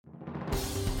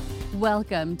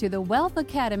Welcome to the Wealth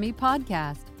Academy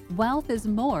podcast. Wealth is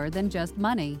more than just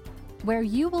money, where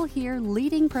you will hear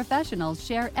leading professionals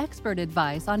share expert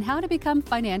advice on how to become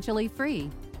financially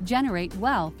free, generate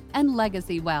wealth, and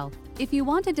legacy wealth. If you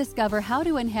want to discover how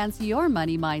to enhance your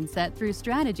money mindset through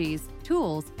strategies,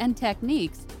 tools, and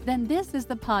techniques, then this is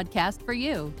the podcast for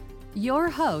you. Your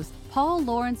host, Paul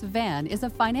Lawrence Vann, is a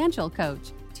financial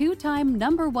coach, two-time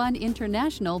 #1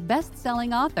 international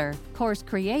best-selling author, course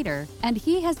creator, and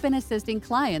he has been assisting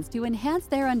clients to enhance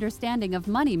their understanding of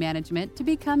money management to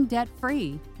become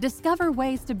debt-free, discover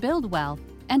ways to build wealth,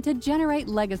 and to generate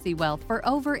legacy wealth for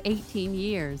over 18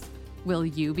 years. Will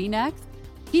you be next?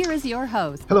 Here is your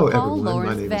host, Hello, Paul everyone.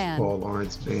 Lawrence My name Vann. is Paul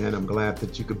Lawrence Vann. I'm glad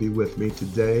that you could be with me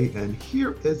today. And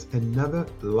here is another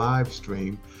live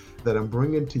stream that I'm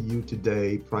bringing to you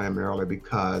today, primarily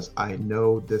because I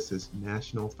know this is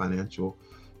National Financial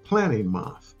Planning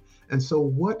Month. And so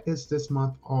what is this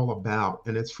month all about?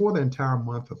 And it's for the entire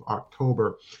month of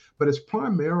October, but it's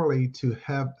primarily to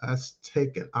have us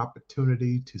take an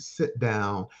opportunity to sit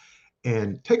down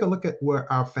and take a look at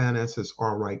where our finances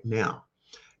are right now.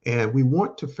 And we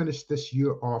want to finish this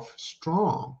year off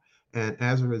strong. And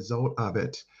as a result of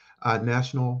it,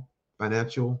 National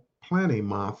Financial Planning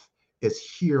Month is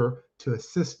here to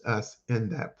assist us in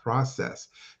that process.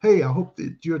 Hey, I hope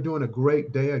that you're doing a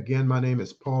great day. Again, my name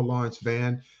is Paul Lawrence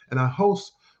Vann, and I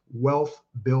host Wealth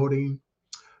Building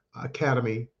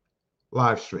Academy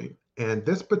live stream. And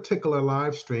this particular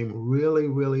live stream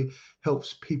really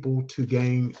helps people to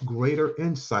gain greater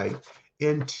insight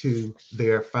into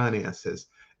their finances.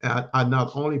 I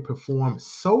not only perform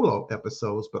solo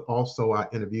episodes, but also I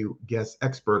interview guest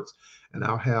experts, and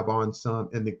I'll have on some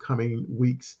in the coming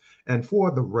weeks and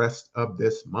for the rest of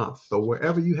this month. So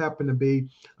wherever you happen to be,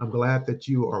 I'm glad that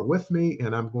you are with me,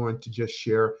 and I'm going to just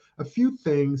share a few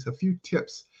things, a few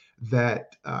tips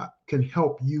that can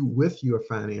help you with your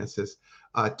finances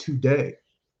today.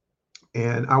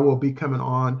 And I will be coming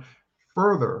on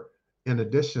further in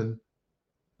addition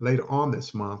later on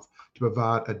this month to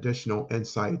provide additional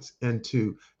insights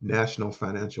into National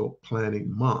Financial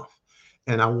Planning Month.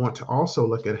 And I want to also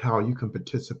look at how you can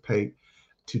participate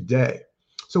today.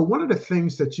 So one of the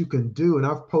things that you can do, and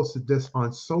I've posted this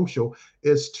on social,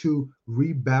 is to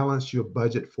rebalance your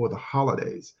budget for the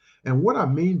holidays. And what I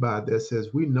mean by this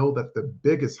is we know that the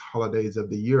biggest holidays of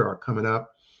the year are coming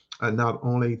up, not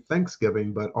only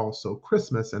Thanksgiving, but also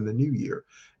Christmas and the New Year.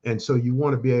 And so you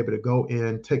want to be able to go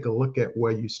in, take a look at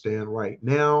where you stand right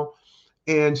now,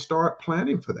 and start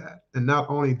planning for that. And not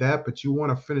only that, but you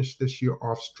want to finish this year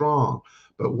off strong.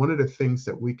 But one of the things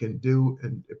that we can do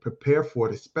and prepare for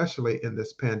it, especially in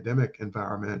this pandemic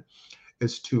environment,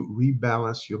 is to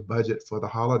rebalance your budget for the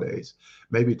holidays.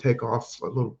 Maybe take off a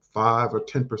little 5 or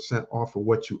 10% off of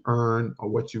what you earn or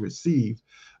what you receive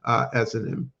as an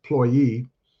employee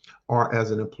or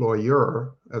as an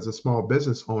employer, as a small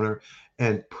business owner,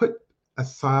 and put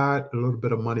aside a little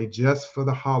bit of money just for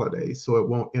the holidays so it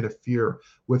won't interfere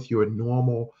with your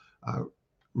normal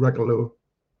regular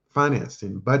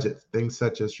financing budget, things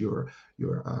such as your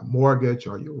mortgage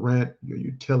or your rent, your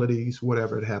utilities,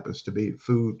 whatever it happens to be,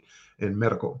 food and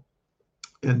medical.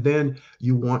 And then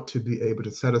you want to be able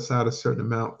to set aside a certain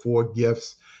amount for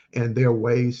gifts, and there are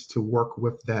ways to work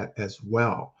with that as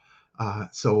well.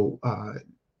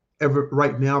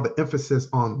 Right now, the emphasis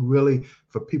on really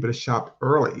for people to shop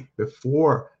early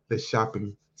before the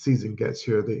shopping season gets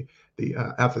here, the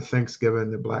after Thanksgiving,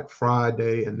 the Black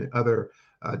Friday, and the other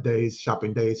days,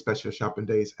 shopping days, special shopping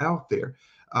days out there.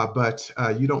 But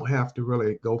you don't have to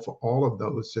really go for all of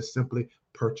those. Just simply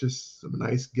purchase some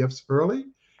nice gifts early,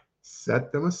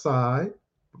 set them aside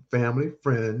for family,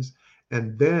 friends,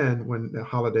 and then when the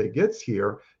holiday gets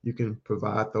here, you can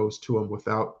provide those to them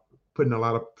without putting a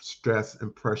lot of stress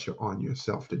and pressure on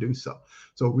yourself to do so.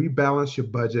 So rebalance your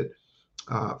budget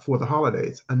for the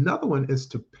holidays. Another one is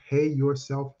to pay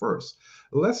yourself first.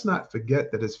 Let's not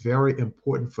forget that it's very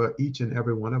important for each and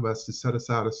every one of us to set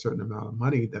aside a certain amount of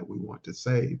money that we want to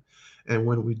save. And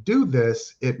when we do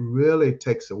this, it really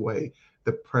takes away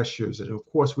the pressures. And of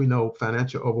course, we know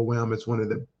financial overwhelm is one of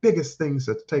the biggest things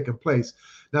that's taken place,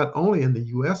 not only in the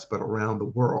US, but around the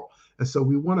world. And so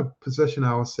we want to position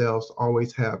ourselves to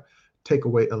always take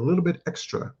away a little bit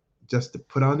extra just to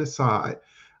put on the side,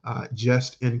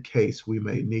 just in case we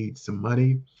may need some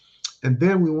money. And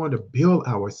then we want to build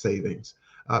our savings.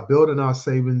 Building our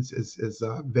savings is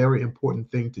a very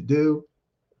important thing to do.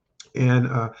 And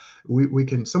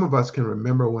some of us can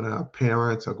remember when our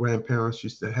parents or grandparents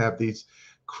used to have these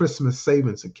Christmas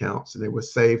savings accounts, and they were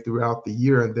saved throughout the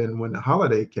year. And then when the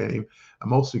holiday came,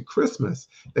 mostly Christmas,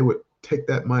 they would take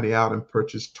that money out and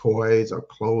purchase toys or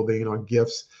clothing or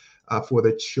gifts for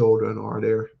their children or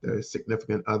their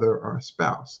significant other or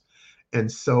spouse. And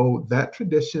so that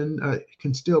tradition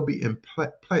can still be in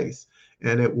place,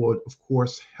 and it will, of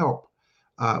course, help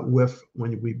with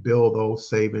when we build those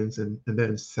savings and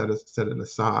then set it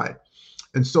aside.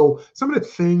 And so some of the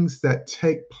things that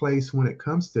take place when it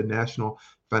comes to National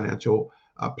Financial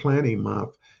Planning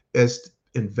Month is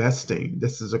investing.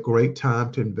 This is a great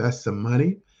time to invest some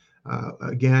money.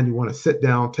 Again, you want to sit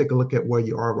down, take a look at where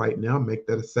you are right now, make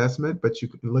that assessment, but you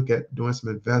can look at doing some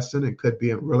investing. It could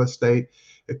be in real estate,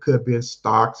 it could be in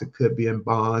stocks, it could be in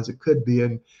bonds, it could be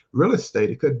in real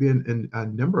estate, it could be in a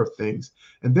number of things.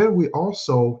 And then we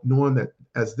also, knowing that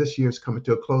as this year is coming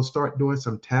to a close, start doing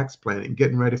some tax planning,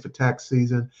 getting ready for tax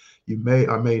season. You may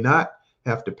or may not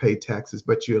have to pay taxes,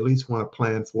 but you at least want to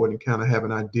plan for it and kind of have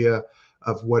an idea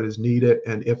of what is needed.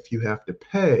 And if you have to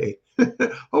pay,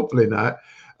 hopefully not,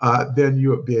 then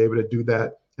you'll be able to do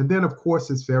that. And then, of course,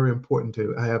 it's very important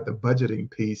to have the budgeting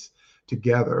piece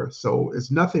together. So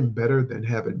it's nothing better than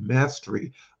having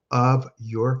mastery of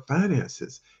your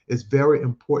finances. It's very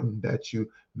important that you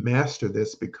master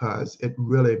this because it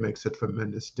really makes a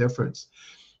tremendous difference.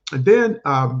 And then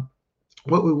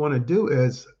what we want to do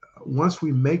is once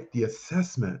we make the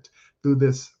assessment through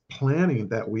this planning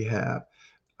that we have,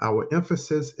 our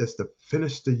emphasis is to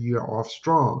finish the year off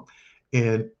strong.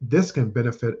 And this can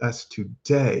benefit us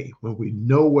today when we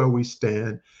know where we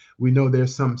stand. We know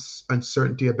there's some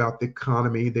uncertainty about the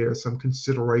economy. There's some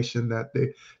consideration that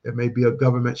there may be a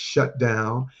government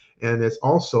shutdown. And there's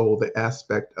also the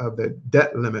aspect of the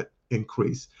debt limit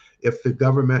increase. If the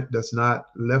government does not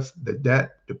lift the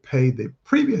debt to pay the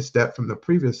previous debt from the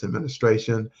previous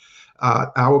administration,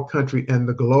 our country and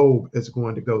the globe is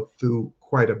going to go through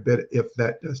quite a bit if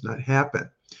that does not happen.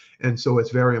 And so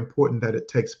it's very important that it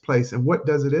takes place. And what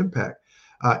does it impact?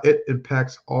 It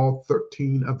impacts all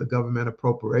 13 of the government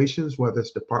appropriations, whether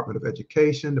it's Department of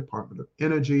Education, Department of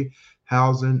Energy,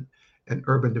 Housing and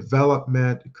Urban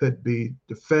Development. It could be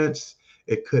defense,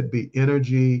 it could be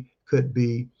energy, could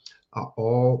be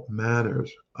all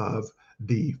manners of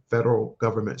the federal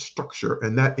government structure,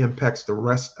 and that impacts the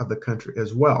rest of the country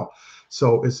as well.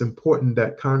 So it's important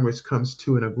that Congress comes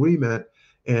to an agreement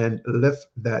and lift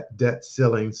that debt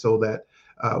ceiling so that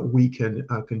we can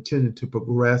continue to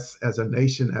progress as a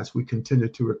nation as we continue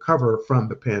to recover from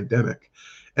the pandemic.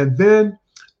 And then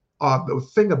the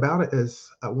thing about it is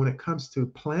when it comes to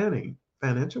planning,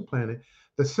 financial planning,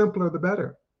 the simpler the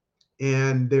better.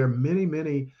 And there are many,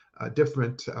 many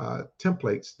different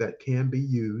templates that can be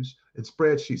used and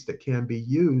spreadsheets that can be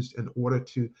used in order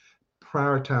to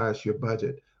prioritize your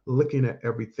budget, looking at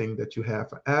everything that you have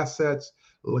for assets,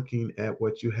 looking at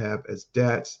what you have as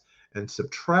debts, and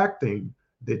subtracting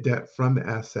the debt from the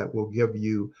asset will give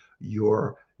you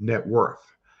your net worth.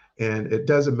 And it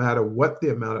doesn't matter what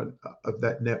the amount of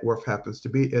that net worth happens to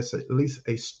be, it's at least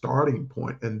a starting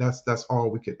point, and that's all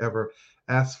we could ever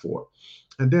ask for.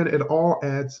 And then it all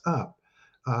adds up.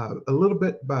 A little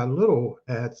bit by little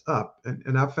adds up.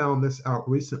 And I found this out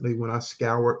recently when I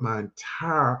scoured my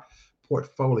entire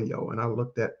portfolio and I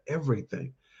looked at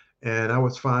everything. And I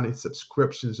was finding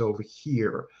subscriptions over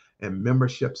here and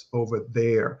memberships over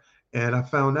there. And I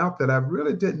found out that I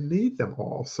really didn't need them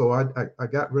all. So I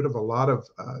got rid of a lot of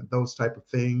those type of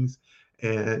things.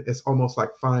 And it's almost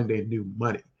like finding new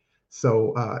money.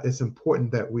 So it's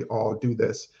important that we all do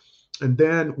this. And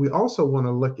then we also want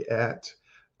to look at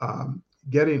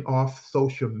getting off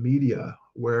social media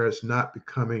where it's not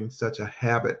becoming such a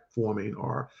habit forming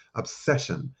or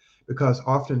obsession, because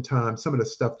oftentimes some of the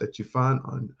stuff that you find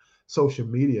on social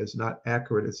media is not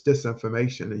accurate. It's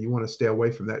disinformation, and you want to stay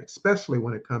away from that, especially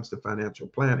when it comes to financial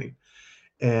planning.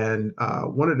 And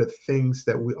one of the things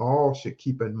that we all should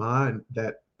keep in mind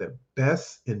that the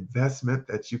best investment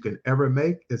that you can ever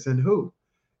make is in who?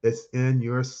 It's in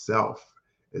yourself.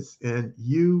 It's in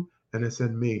you and it's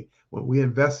in me. When we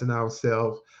invest in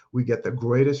ourselves, we get the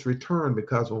greatest return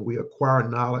because when we acquire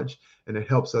knowledge and it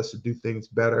helps us to do things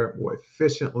better, more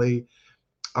efficiently,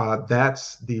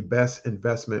 that's the best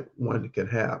investment one can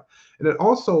have. And it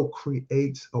also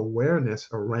creates awareness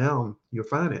around your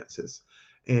finances.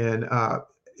 And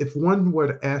if one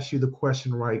were to ask you the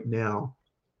question right now,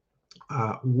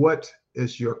 what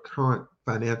is your current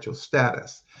financial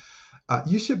status?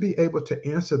 You should be able to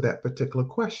answer that particular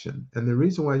question. And the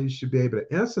reason why you should be able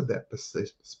to answer that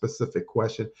specific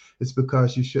question is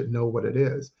because you should know what it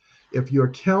is. If your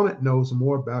accountant knows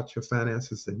more about your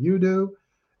finances than you do,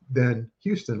 then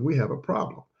Houston, we have a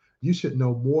problem. You should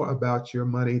know more about your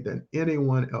money than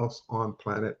anyone else on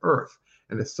planet Earth.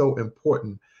 And it's so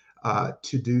important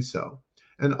to do so.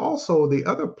 And also, the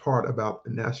other part about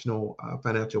the National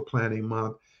Financial Planning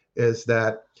Month is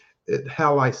that it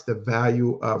highlights the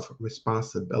value of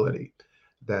responsibility,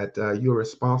 that you're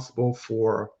responsible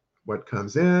for what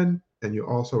comes in, and you're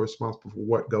also responsible for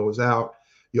what goes out.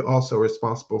 You're also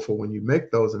responsible for when you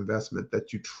make those investments,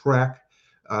 that you track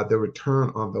the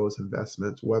return on those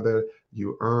investments, whether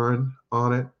you earn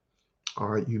on it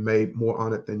or you made more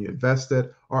on it than you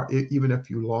invested, or even if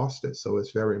you lost it. So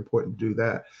it's very important to do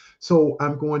that. So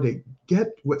I'm going to get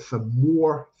with some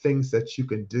more things that you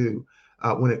can do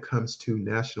when it comes to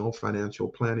National Financial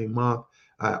Planning Month.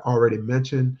 I already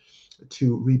mentioned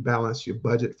to rebalance your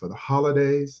budget for the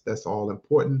holidays. That's all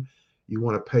important. You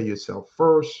want to pay yourself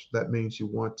first. That means you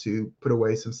want to put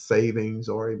away some savings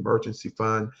or emergency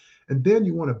fund, and then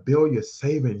you want to build your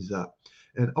savings up.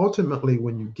 And ultimately,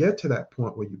 when you get to that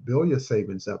point where you build your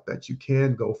savings up, that you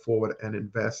can go forward and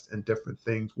invest in different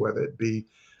things, whether it be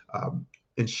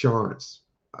insurance,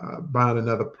 buying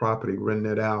another property,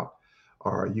 renting it out,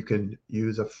 or you can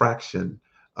use a fraction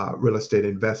real estate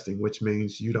investing, which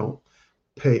means you don't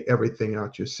pay everything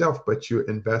out yourself, but you're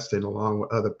investing along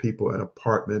with other people in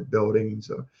apartment buildings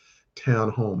or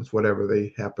townhomes, whatever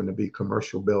they happen to be,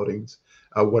 commercial buildings,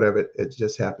 whatever it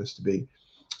just happens to be.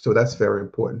 So that's very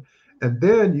important. And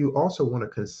then you also want to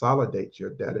consolidate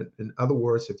your debt. In other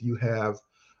words, if you have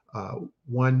uh,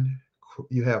 one,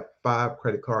 you have 5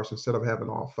 credit cards instead of having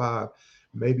all 5,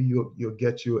 maybe you'll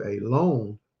get you a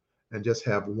loan and just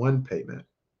have one payment,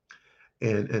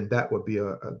 and that would be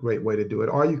a great way to do it.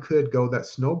 Or you could go that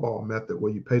snowball method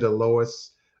where you pay the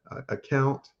lowest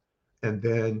account, and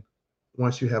then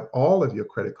once you have all of your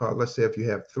credit cards, let's say if you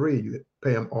have 3, you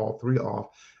pay them all 3 off,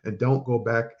 and don't go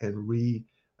back and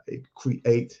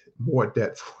create more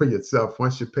debt for yourself.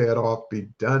 Once you pay it off, be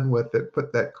done with it.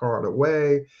 Put that card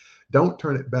away. Don't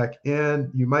turn it back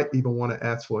in. You might even want to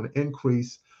ask for an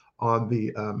increase on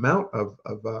the amount of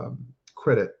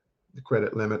credit, the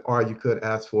credit limit, or you could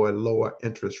ask for a lower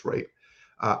interest rate.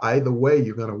 Either way,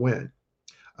 you're going to win.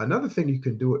 Another thing you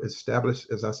can do is establish,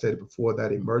 as I stated before,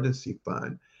 that emergency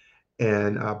fund.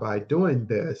 And by doing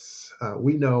this,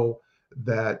 we know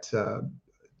that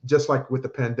just like with the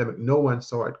pandemic, no one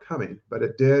saw it coming, but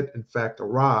it did, in fact,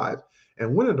 arrive.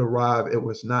 And when it arrived, it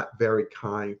was not very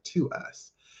kind to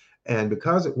us. And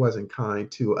because it wasn't kind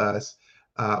to us,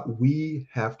 we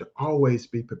have to always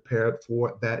be prepared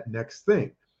for that next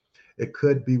thing. It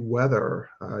could be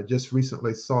weather. Just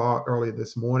recently saw early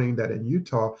this morning that in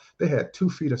Utah, they had 2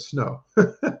 feet of snow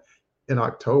in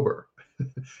October.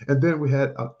 And then we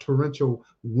had torrential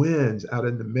winds out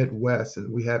in the Midwest,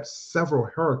 and we had several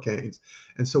hurricanes.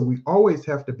 And so we always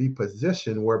have to be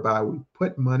positioned whereby we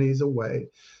put monies away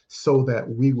so that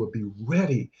we will be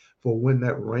ready for when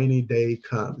that rainy day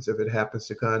comes, if it happens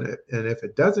to come. And if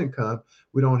it doesn't come,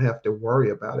 we don't have to worry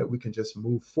about it. We can just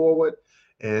move forward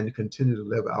and continue to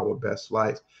live our best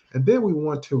life. And then we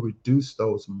want to reduce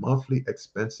those monthly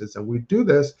expenses. And we do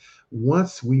this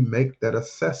once we make that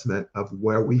assessment of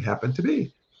where we happen to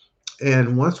be.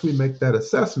 And once we make that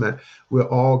assessment, we're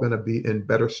all going to be in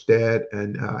better stead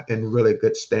and in really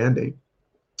good standing.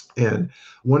 And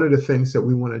one of the things that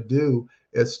we want to do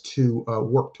is to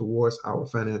work towards our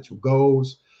financial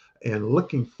goals and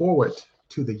looking forward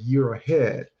to the year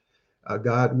ahead,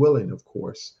 God willing, of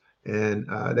course. And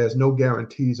there's no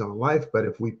guarantees on life, but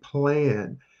if we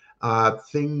plan,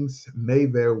 things may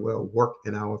very well work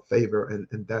in our favor.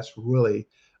 And that's really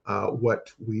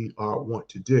what we want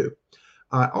to do.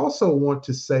 I also want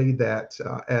to say that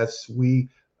as we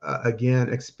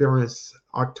again experience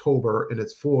October in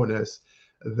its fullness,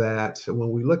 that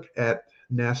when we look at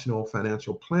National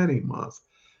Financial Planning Month,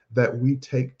 that we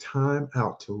take time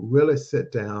out to really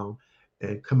sit down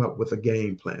and come up with a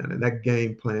game plan. And that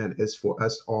game plan is for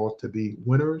us all to be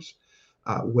winners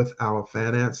with our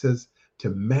finances, to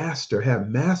have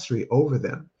mastery over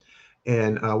them.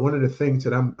 And one of the things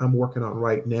that I'm working on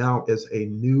right now is a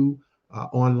new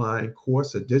online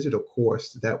course, a digital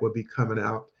course that will be coming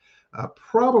out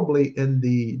probably in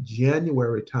the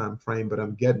January timeframe, but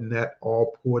I'm getting that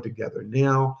all poured together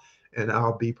now, and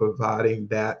I'll be providing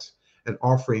that and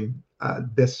offering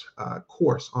this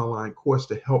online course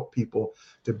to help people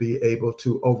to be able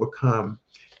to overcome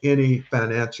any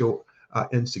financial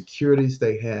insecurities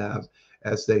they have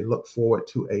as they look forward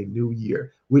to a new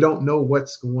year. We don't know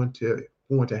what's going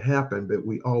to happen, but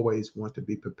we always want to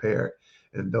be prepared.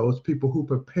 And those people who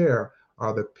prepare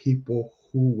are the people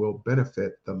who will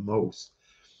benefit the most.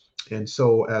 And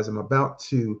so as I'm about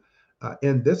to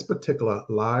end this particular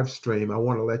live stream, I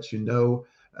want to let you know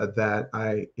that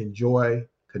I enjoy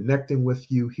connecting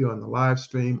with you here on the live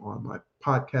stream, on my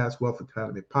podcast, Wealth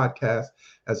Academy podcast,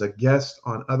 as a guest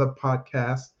on other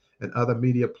podcasts and other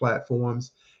media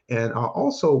platforms. And I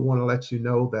also want to let you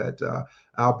know that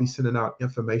I'll be sending out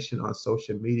information on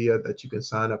social media that you can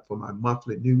sign up for my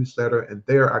monthly newsletter. And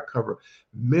there I cover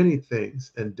many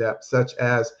things in depth, such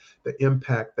as the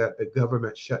impact that the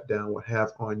government shutdown will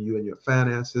have on you and your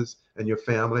finances and your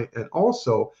family. And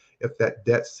also, if that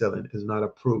debt ceiling is not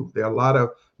approved. There are a lot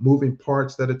of moving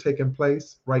parts that are taking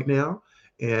place right now.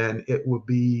 And it would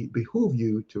behoove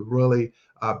you to really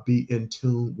be in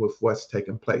tune with what's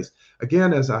taking place.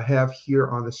 Again, as I have here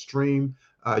on the stream,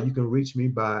 you can reach me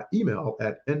by email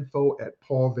at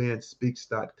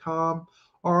info@paulvannspeaks.com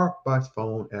or by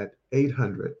phone at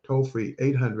 800, toll free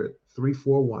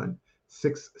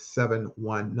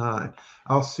 800-341-6719.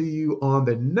 I'll see you on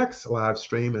the next live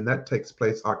stream, and that takes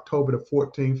place October the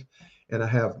 14th. And I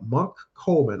have Monk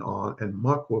Coleman on, and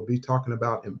Monk will be talking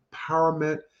about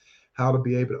empowerment, how to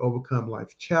be able to overcome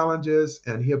life challenges,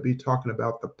 and he'll be talking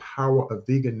about the power of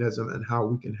veganism and how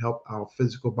we can help our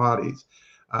physical bodies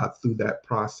through that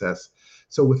process.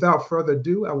 So without further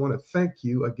ado, I want to thank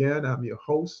you again. I'm your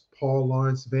host, Paul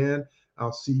Lawrence Vann.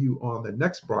 I'll see you on the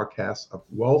next broadcast of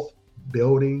Wealth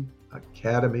Building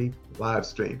Academy live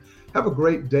stream. Have a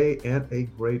great day and a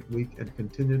great week, and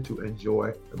continue to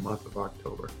enjoy the month of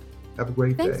October. Have a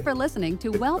great day. Thanks for listening to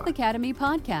Wealth Academy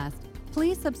Podcast.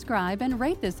 Please subscribe and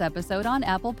rate this episode on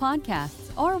Apple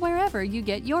Podcasts or wherever you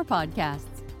get your podcasts.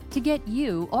 To get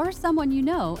you or someone you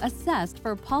know assessed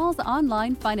for Paul's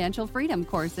online financial freedom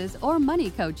courses or money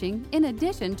coaching, in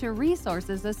addition to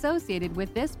resources associated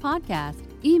with this podcast,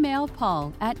 email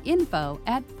Paul at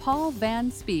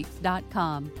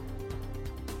info@paulvannspeaks.com.